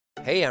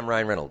Hey, I'm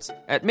Ryan Reynolds.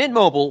 At Mint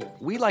Mobile,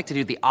 we like to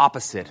do the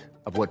opposite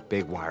of what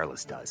Big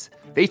Wireless does.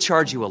 They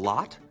charge you a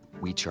lot,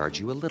 we charge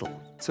you a little.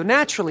 So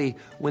naturally,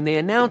 when they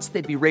announced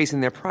they'd be raising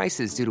their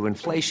prices due to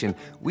inflation,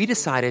 we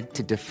decided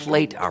to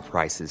deflate our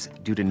prices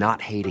due to not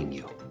hating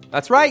you.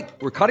 That's right.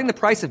 We're cutting the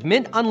price of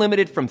Mint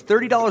Unlimited from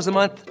 $30 a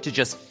month to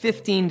just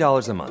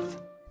 $15 a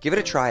month. Give it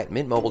a try at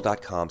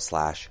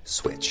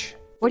mintmobile.com/switch.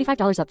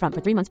 $45 up front for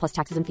 3 months plus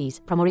taxes and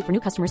fees. Promo rate for new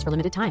customers for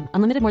limited time.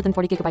 Unlimited more than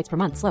 40 gigabytes per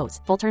month. Slows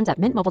full terms at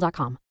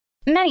mintmobile.com.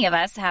 Many of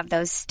us have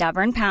those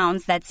stubborn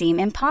pounds that seem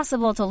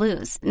impossible to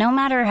lose, no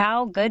matter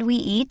how good we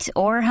eat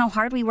or how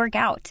hard we work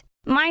out.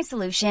 My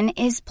solution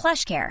is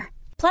PlushCare.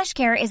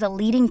 PlushCare is a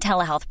leading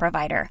telehealth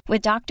provider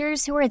with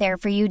doctors who are there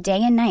for you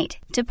day and night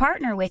to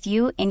partner with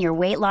you in your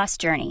weight loss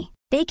journey.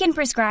 They can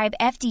prescribe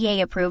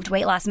FDA-approved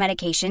weight loss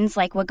medications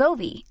like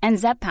Wegovy and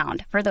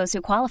Zepbound for those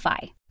who qualify.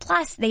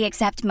 Plus, they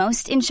accept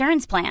most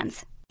insurance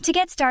plans. To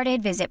get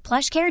started, visit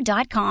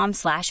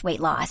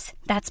plushcare.com/weightloss.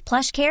 That's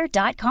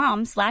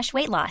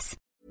plushcare.com/weightloss.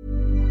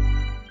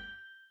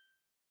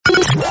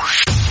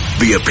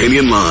 The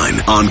Opinion Line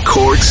on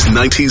Cork's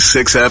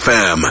 96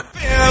 FM.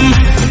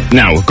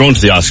 Now, we're going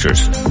to the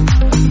Oscars.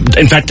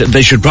 In fact,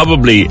 they should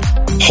probably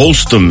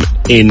host them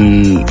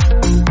in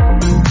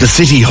the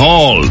City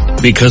Hall,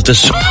 because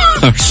there's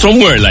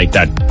somewhere like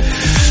that.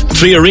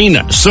 3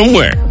 Arena,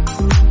 somewhere.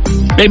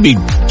 Maybe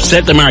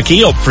set the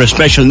marquee up for a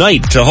special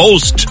night to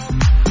host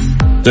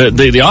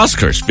the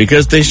Oscars,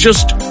 because there's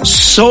just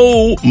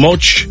so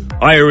much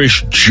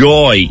Irish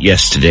joy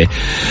yesterday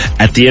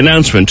at the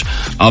announcement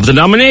of the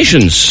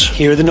nominations.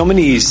 Here are the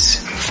nominees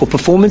for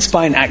performance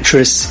by an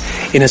actress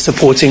in a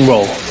supporting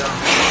role.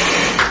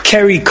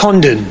 Kerry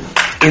Condon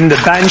in The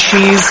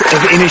Banshees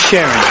of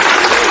Inisherin.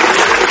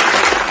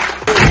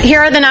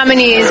 Here are the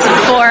nominees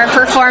for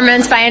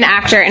performance by an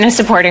actor in a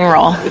supporting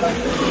role.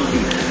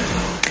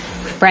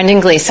 Brendan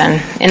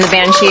Gleeson in The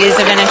Banshees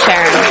of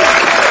Inisherin.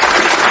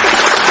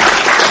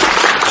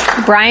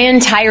 Brian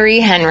Tyree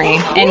Henry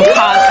in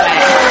Causeway.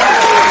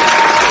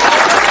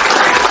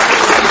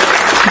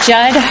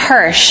 Judd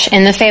Hirsch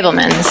in The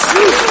Fabelmans.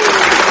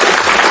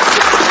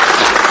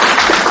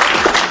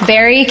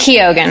 Barry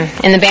Keoghan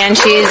in The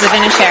Banshees of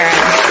Inisherin.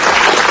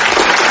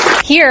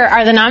 Here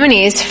are the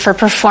nominees for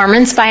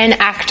performance by an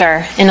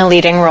actor in a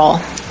leading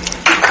role.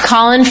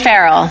 Colin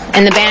Farrell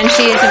in The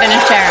Banshees of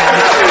Inisherin.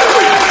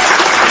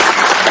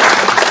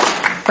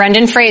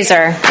 Brendan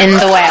Fraser in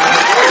The Whale.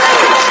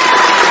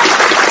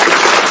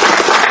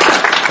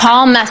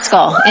 Paul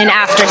Mescal in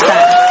After Sun.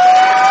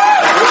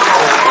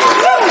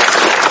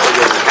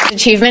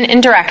 Achievement in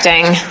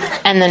directing,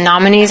 and the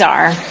nominees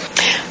are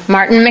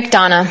Martin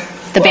McDonagh,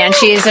 The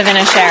Banshees of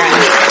Inisherin.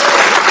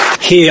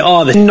 Here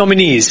are the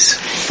nominees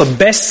for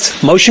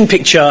Best Motion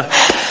Picture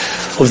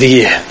of the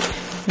Year.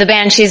 The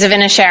Banshees of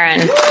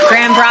Inisherin.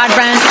 Graham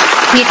Broadbent,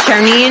 Pete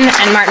Chernine,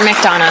 and Martin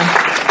McDonagh.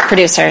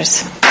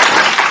 Producers.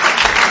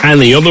 And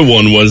the other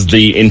one was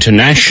the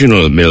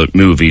international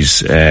movies,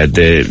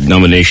 the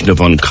nomination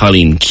of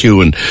Colleen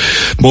Keown.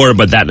 More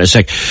about that in a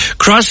sec.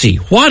 Crossy,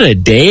 what a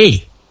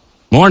day.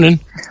 Morning.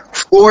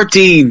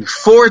 14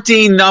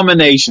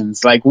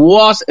 nominations. Like,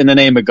 what in the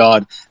name of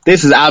God?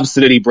 This is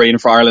absolutely brilliant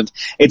for Ireland.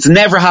 It's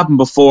never happened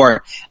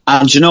before.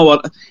 And you know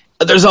what?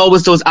 There's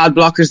always those ad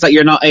blockers that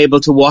you're not able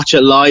to watch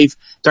it live.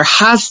 There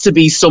has to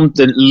be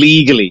something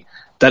legally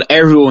that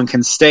everyone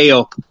can stay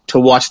up to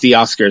watch the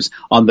Oscars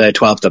on the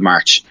 12th of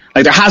March.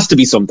 Like, there has to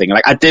be something.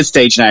 Like, at this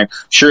stage now,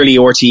 surely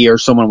RTE or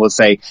someone will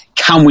say,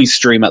 can we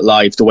stream it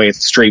live the way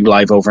it's streamed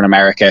live over in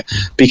America?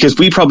 Because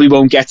we probably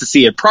won't get to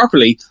see it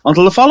properly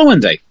until the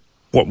following day.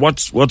 What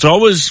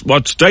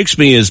strikes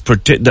me is,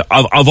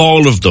 of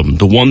all of them,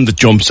 the one that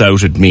jumps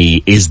out at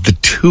me is the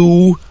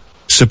 2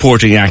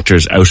 supporting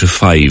actors out of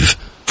 5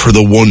 for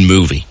the one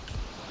movie.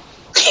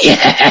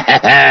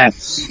 Yeah,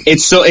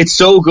 it's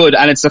so good,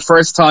 and it's the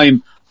first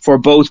time for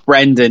both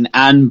Brendan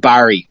and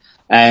Barry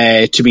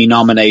to be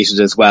nominated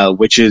as well,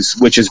 which is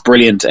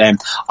brilliant.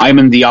 I'm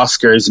in the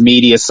Oscars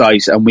media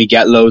site, and we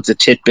get loads of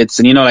tidbits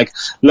and like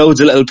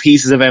loads of little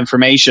pieces of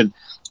information.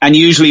 And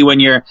usually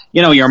when you're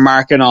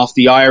marking off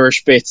the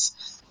Irish bits,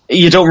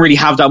 you don't really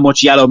have that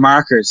much yellow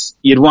markers.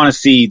 You'd want to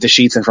see the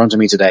sheets in front of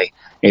me today.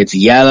 It's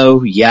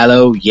yellow,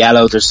 yellow,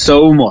 yellow. There's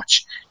so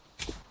much.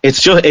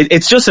 It's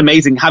just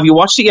amazing. Have you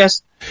watched it yet?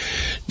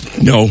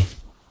 No,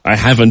 I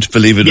haven't,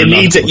 believe it or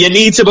not. You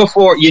need to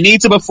before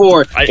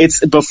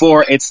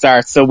it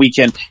starts, so we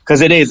can, because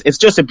it's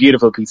just a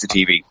beautiful piece of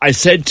TV. I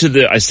said to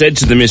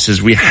the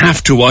missus, we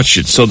have to watch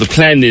it. So the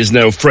plan is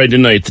now Friday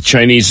night, the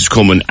Chinese is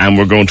coming, and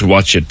we're going to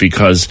watch it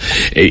because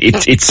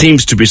it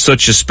seems to be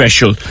such a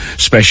special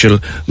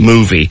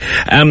movie.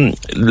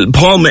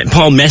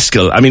 Paul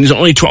Mescal, I mean, he's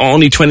only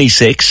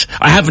 26.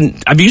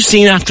 Have you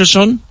seen After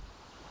Sun?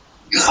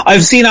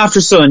 I've seen After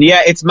Sun,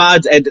 yeah, it's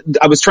mad.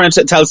 I was trying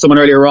to tell someone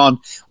earlier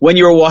on, when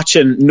you were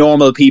watching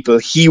Normal People,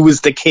 he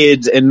was the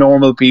kid in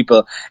Normal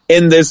People.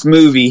 In this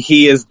movie,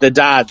 he is the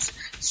dad.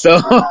 So,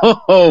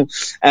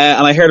 and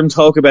I heard him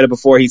talk about it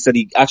before. He said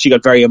he actually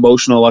got very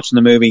emotional watching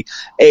the movie.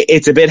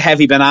 It's a bit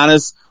heavy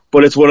bananas,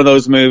 but it's one of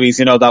those movies,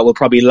 you know, that will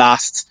probably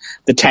last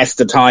the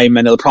test of time,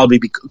 and it'll probably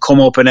come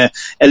up in a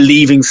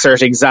leaving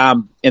cert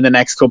exam in the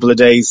next couple of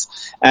days.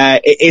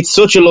 It's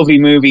such a lovely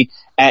movie.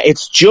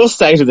 It's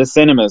just out of the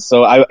cinemas,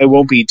 so it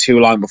won't be too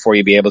long before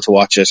you'll be able to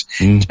watch it,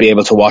 to be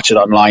able to watch it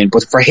online.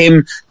 But for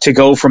him to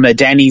go from a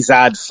Denny's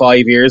ad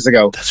 5 years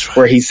ago,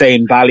 where he's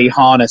saying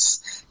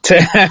Ballyhonus,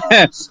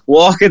 to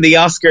walking the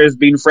Oscars,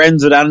 being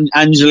friends with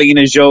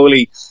Angelina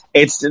Jolie,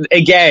 it's,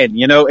 again,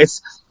 you know,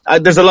 it's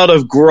there's a lot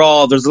of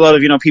growl, there's a lot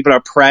of, you know, people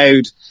are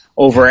proud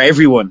over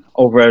everyone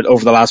over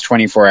the last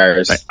 24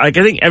 hours. I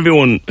think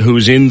everyone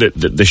who's in the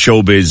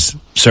showbiz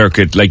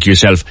circuit, like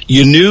yourself,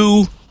 you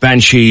knew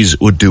Banshees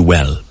would do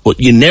well, but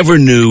you never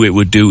knew it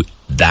would do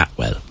that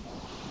well.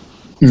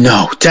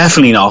 No,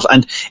 definitely not.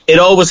 And it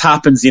always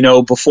happens, you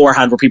know,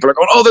 beforehand, where people are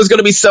going, oh, there's going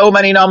to be so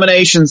many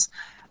nominations.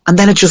 And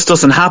then it just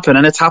doesn't happen.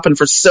 And it's happened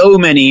for so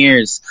many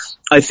years.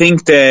 I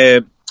think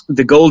the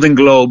Golden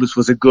Globes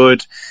was a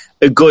good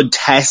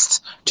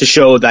test to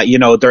show that, you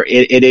know,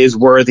 it is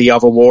worthy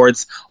of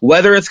awards.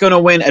 Whether it's going to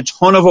win a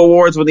ton of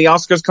awards when the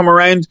Oscars come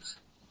around,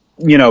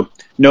 you know,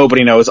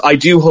 nobody knows. I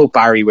do hope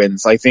Barry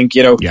wins. I think,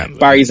 you know,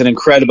 Barry's an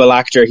incredible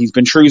actor. He's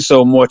been through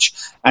so much,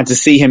 and to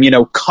see him, you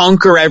know,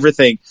 conquer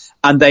everything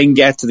and then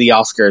get to the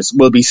Oscars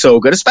will be so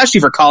good, especially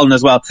for Colin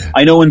as well.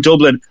 I know in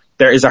Dublin,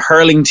 there is a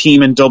hurling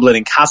team in Dublin,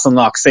 in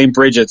Castleknock, St.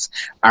 Bridget's,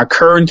 are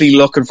currently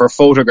looking for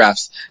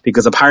photographs,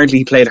 because apparently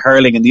he played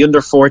hurling in the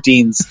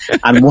under-14s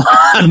and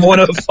won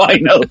a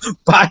final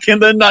back in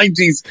the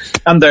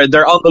 90s. And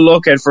they're on the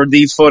lookout for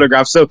these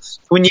photographs. So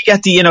when you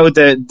get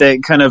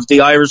the kind of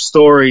the Irish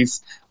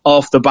stories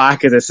off the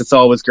back of this, it's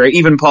always great.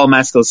 Even Paul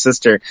Mescal's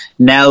sister,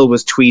 Nell,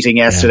 was tweeting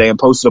yesterday and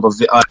posted up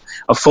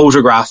a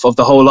photograph of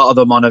the whole lot of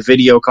them on a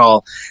video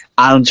call.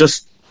 And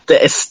just the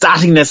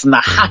ecstaticness and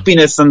the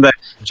happiness and the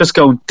just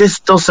going, this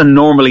doesn't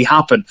normally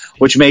happen,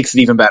 which makes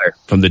it even better.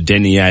 From the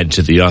Denny ad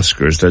to the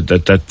Oscars,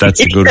 that's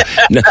a good.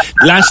 Now,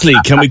 lastly,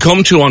 can we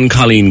come to on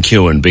Colleen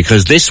Keown,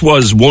 because this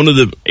was one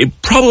of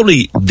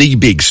probably the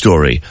big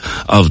story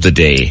of the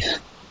day.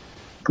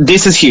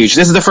 This is huge.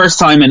 This is the first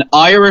time an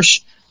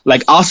Irish,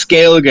 like Os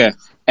Gaeilge,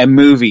 a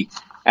movie,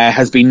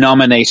 has been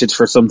nominated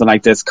for something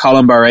like this.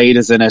 Colin Barrade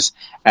is in it.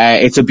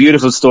 It's a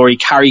beautiful story.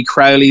 Carrie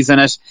Crowley's in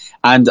it,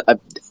 and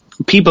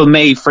people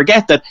may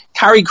forget that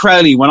Carrie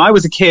Crowley, when I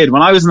was a kid,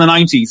 when I was in the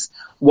 90s,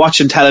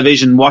 watching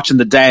television, watching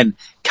The Den,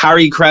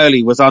 Carrie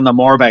Crowley was on the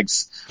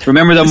Morbegs.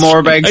 Remember the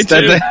Morbegs?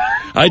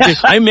 I do.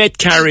 I met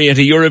Carrie at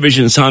a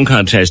Eurovision Song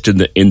Contest in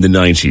the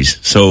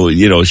 90s. So,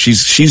 you know,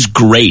 she's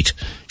great.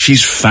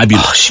 She's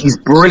fabulous. Oh, she's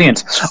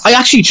brilliant. I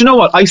actually, do you know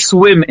what? I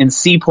swim in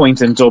Sea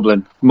Point in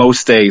Dublin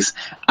most days,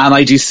 and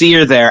I do see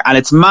her there, and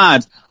it's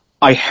mad.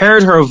 I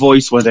heard her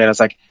voice one day, and I was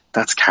like,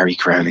 that's Carrie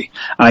Crowley.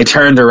 And I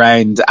turned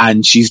around,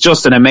 and she's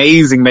just an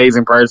amazing,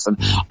 amazing person.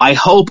 I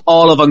hope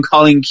all of An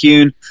Colleen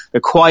Keown,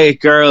 the quiet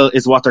girl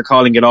is what they're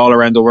calling it all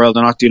around the world.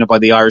 They're not doing it by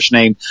the Irish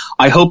name.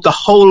 I hope the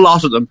whole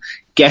lot of them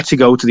get to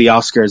go to the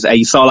Oscars.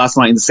 You saw last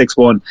night in the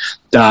 6-1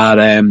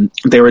 that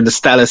they were in the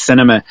Stella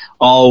Cinema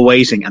all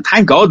waiting. And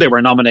thank God they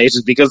were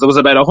nominated, because there was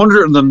about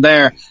 100 of them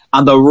there.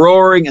 And the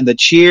roaring and the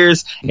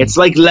cheers, it's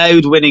like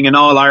Loud winning in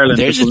All Ireland.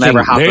 It will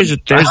never happen. There's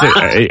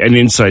an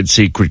inside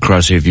secret,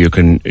 Crossy, if you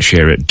can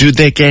share it. Do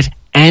they get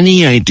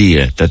any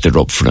idea that they're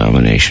up for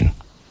nomination?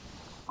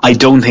 I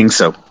don't think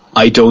so.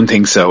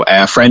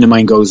 A friend of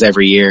mine goes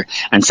every year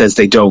and says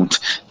they don't.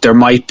 There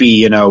might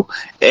be, you know,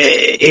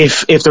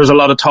 if there's a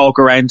lot of talk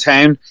around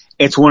town,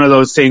 it's one of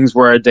those things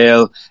where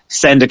they'll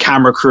send a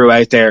camera crew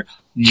out there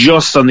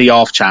just on the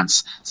off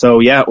chance. So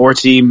yeah,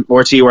 RT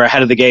were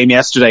ahead of the game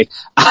yesterday,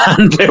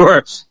 and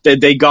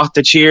they got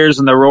the cheers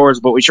and the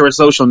roars, but we sure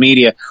social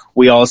media,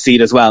 we all see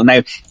it as well.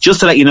 Now, just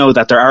to let you know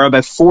that there are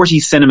about 40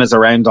 cinemas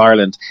around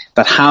Ireland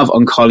that have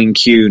An Colleen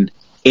Keown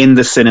in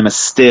the cinema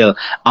still, and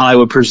I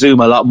would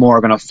presume a lot more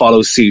are going to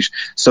follow suit.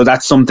 So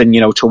that's something,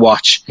 you know, to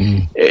watch.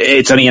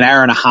 It's only an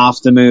hour and a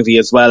half, the movie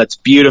as well. It's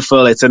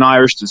beautiful. It's in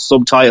Irish, there's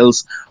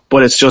subtitles,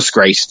 but it's just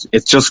great.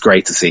 It's just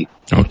great to see.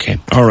 Okay,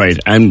 all right.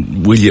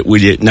 And will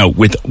you now,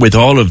 with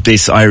all of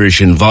this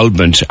Irish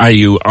involvement, are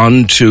you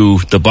on to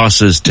the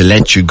bosses to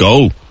let you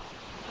go?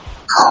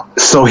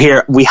 So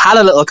here, we had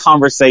a little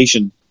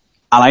conversation,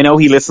 and I know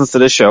he listens to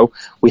this show.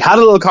 We had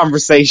a little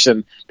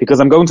conversation because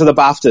I'm going to the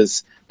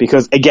BAFTAs.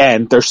 Because,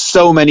 again, there's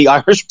so many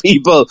Irish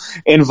people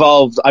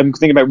involved. I'm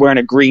thinking about wearing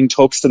a green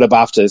tux to the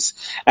BAFTAs.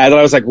 And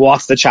I was like,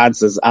 what's the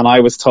chances? And I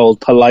was told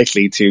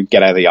politely to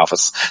get out of the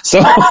office. So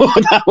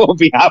that won't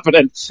be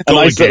happening. A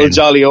nice little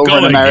jolly over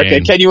in America.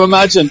 Can you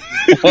imagine?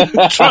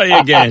 Try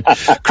again.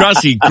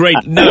 Crossy,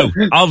 great. Now,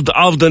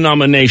 of the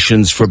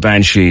nominations for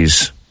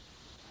Banshees,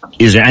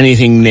 is there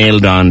anything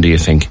nailed on, do you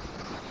think?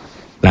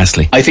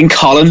 Lastly. I think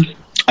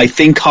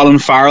Colin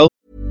Farrell.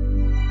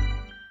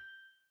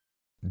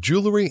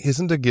 Jewelry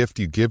isn't a gift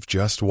you give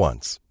just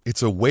once.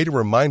 It's a way to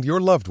remind your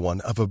loved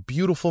one of a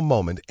beautiful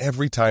moment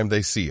every time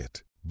they see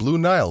it. Blue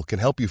Nile can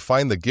help you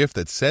find the gift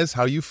that says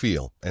how you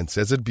feel and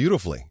says it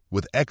beautifully,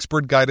 with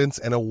expert guidance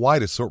and a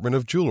wide assortment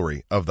of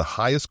jewelry of the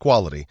highest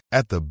quality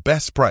at the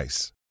best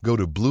price. Go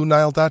to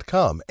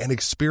BlueNile.com and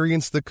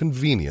experience the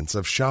convenience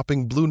of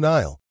shopping Blue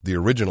Nile, the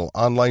original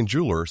online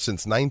jeweler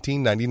since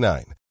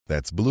 1999.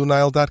 That's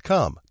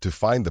BlueNile.com to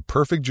find the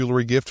perfect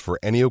jewelry gift for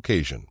any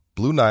occasion.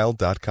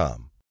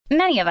 BlueNile.com.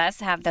 Many of us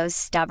have those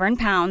stubborn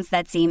pounds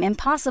that seem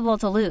impossible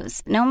to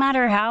lose, no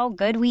matter how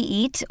good we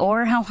eat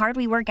or how hard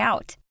we work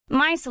out.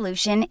 My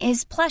solution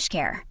is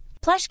PlushCare.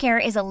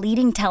 PlushCare is a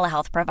leading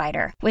telehealth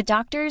provider with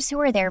doctors who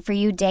are there for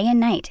you day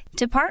and night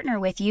to partner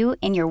with you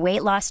in your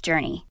weight loss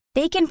journey.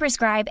 They can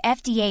prescribe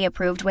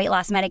FDA-approved weight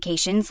loss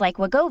medications like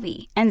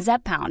Wegovy and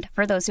Zepbound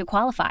for those who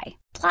qualify.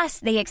 Plus,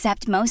 they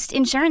accept most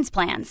insurance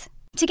plans.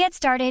 To get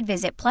started,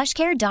 visit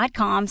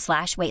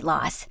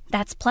plushcare.com/weightloss.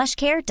 That's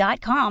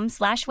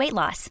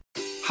plushcare.com/weightloss.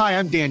 Hi,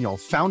 I'm Daniel,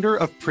 founder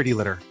of Pretty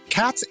Litter.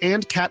 Cats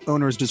and cat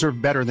owners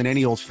deserve better than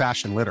any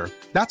old-fashioned litter.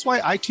 That's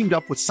why I teamed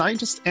up with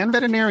scientists and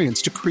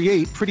veterinarians to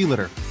create Pretty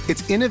Litter.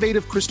 Its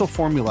innovative crystal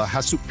formula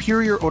has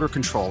superior odor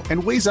control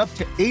and weighs up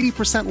to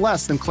 80%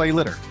 less than clay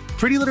litter.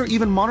 Pretty Litter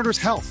even monitors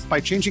health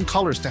by changing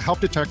colors to help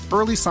detect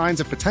early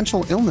signs of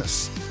potential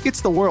illness.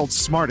 It's the world's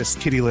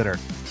smartest kitty litter.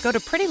 Go to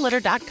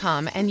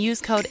prettylitter.com and use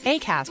code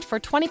ACAST for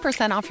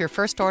 20% off your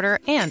first order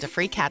and a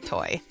free cat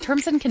toy.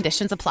 Terms and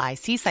conditions apply.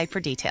 See site for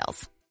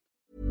details.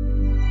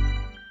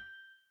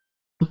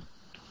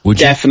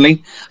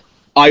 Definitely.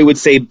 I would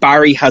say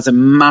Barry has a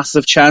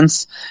massive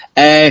chance.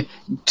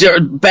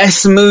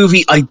 Best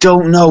movie, I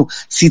don't know.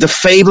 See, The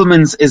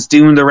Fabelmans is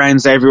doing the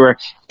rounds everywhere.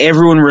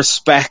 Everyone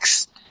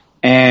respects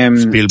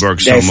Spielberg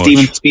so much.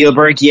 Steven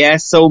Spielberg,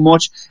 so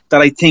much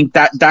that I think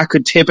that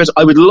could tip it.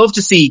 I would love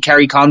to see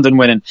Kerry Condon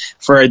winning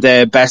for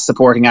the Best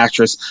Supporting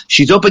Actress.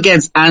 She's up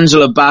against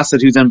Angela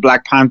Bassett, who's in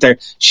Black Panther.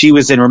 She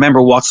was in,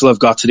 remember What's Love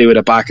Got to Do with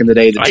It back in the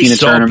day, I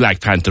saw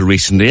Black Panther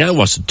recently. I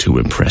wasn't too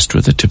impressed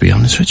with it, to be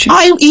honest with you.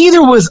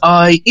 Either was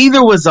I.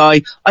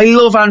 I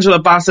love Angela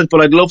Bassett,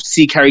 but I'd love to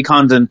see Kerry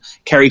Condon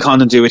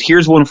do it.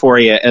 Here's one for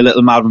you, a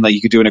little Malvin that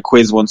you could do in a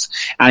quiz once,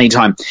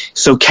 anytime.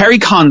 So Kerry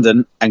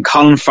Condon and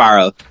Colin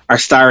Farrell are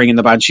starring in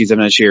The Banshees of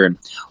Inisherin.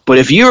 But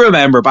if you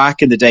remember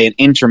back in the day in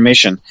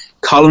Intermission,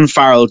 Colin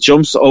Farrell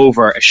jumps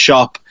over a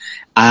shop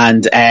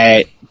and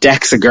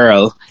decks a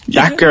girl.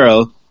 Yeah. That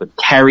girl with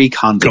Kerry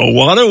Condon. Go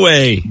on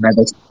away.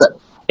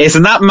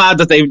 Isn't that mad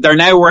that they're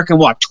now working,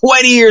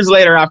 20 years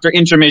later after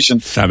Intermission?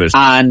 Fabulous.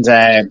 And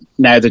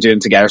now they're doing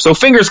it together. So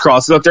fingers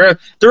crossed. Look, they're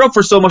up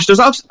for so much. There's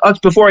also,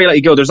 before I let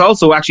you go, there's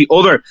also actually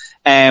other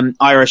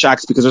Irish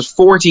acts, because there's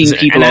 14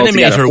 people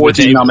altogether.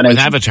 14 nominations.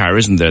 With Avatar,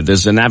 isn't there?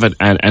 There's an with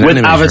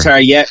animator.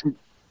 Avatar, yeah.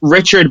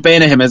 Richard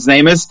Benahim, his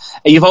name is.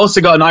 You've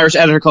also got an Irish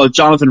editor called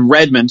Jonathan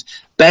Redmond,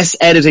 best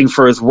editing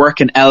for his work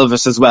in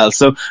Elvis as well.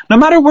 So no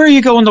matter where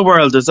you go in the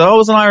world, there's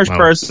always an Irish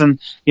person,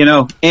 in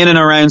and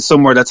around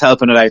somewhere that's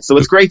helping it out. So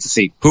it's great to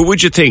see. Who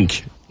would you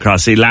think,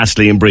 Crossy,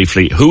 lastly and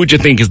briefly, who would you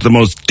think is the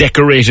most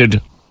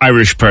decorated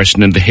Irish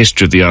person in the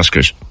history of the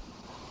Oscars?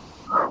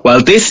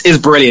 Well, this is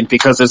brilliant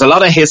because there's a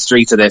lot of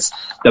history to this.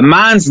 The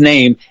man's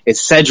name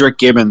is Cedric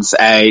Gibbons.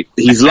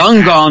 He's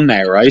long gone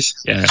now, right?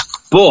 Yeah.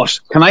 But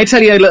can I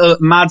tell you a little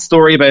mad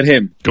story about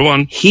him? Go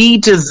on. He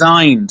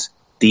designed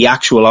the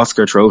actual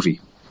Oscar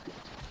trophy.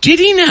 Did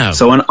he now?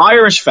 So an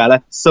Irish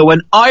fella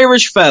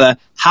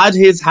had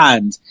his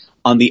hand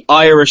on the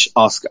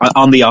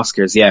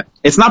Oscars, yeah.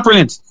 It's not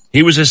brilliant.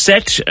 He was a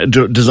set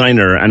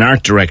designer, an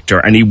art director,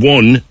 and he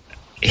won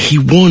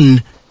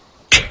 10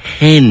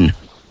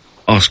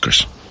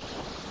 Oscars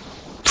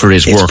for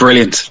his work. It's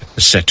brilliant.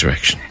 Set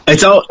direction.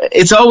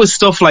 It's always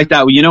stuff like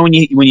that.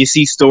 When you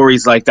see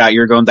stories like that,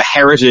 you're going, the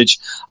heritage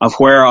of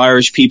where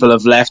Irish people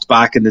have left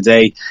back in the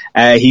day.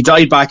 He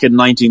died back in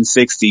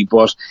 1960,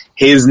 but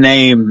his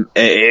name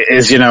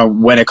is,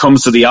 when it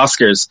comes to the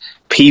Oscars,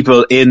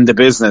 people in the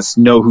business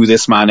know who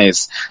this man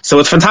is. So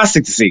it's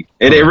fantastic to see.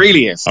 It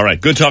really is. All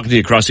right. Good talking to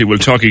you, Crossy. We'll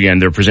talk again.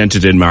 They're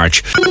presented in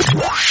March.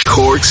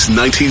 Cork's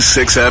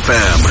 96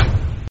 FM.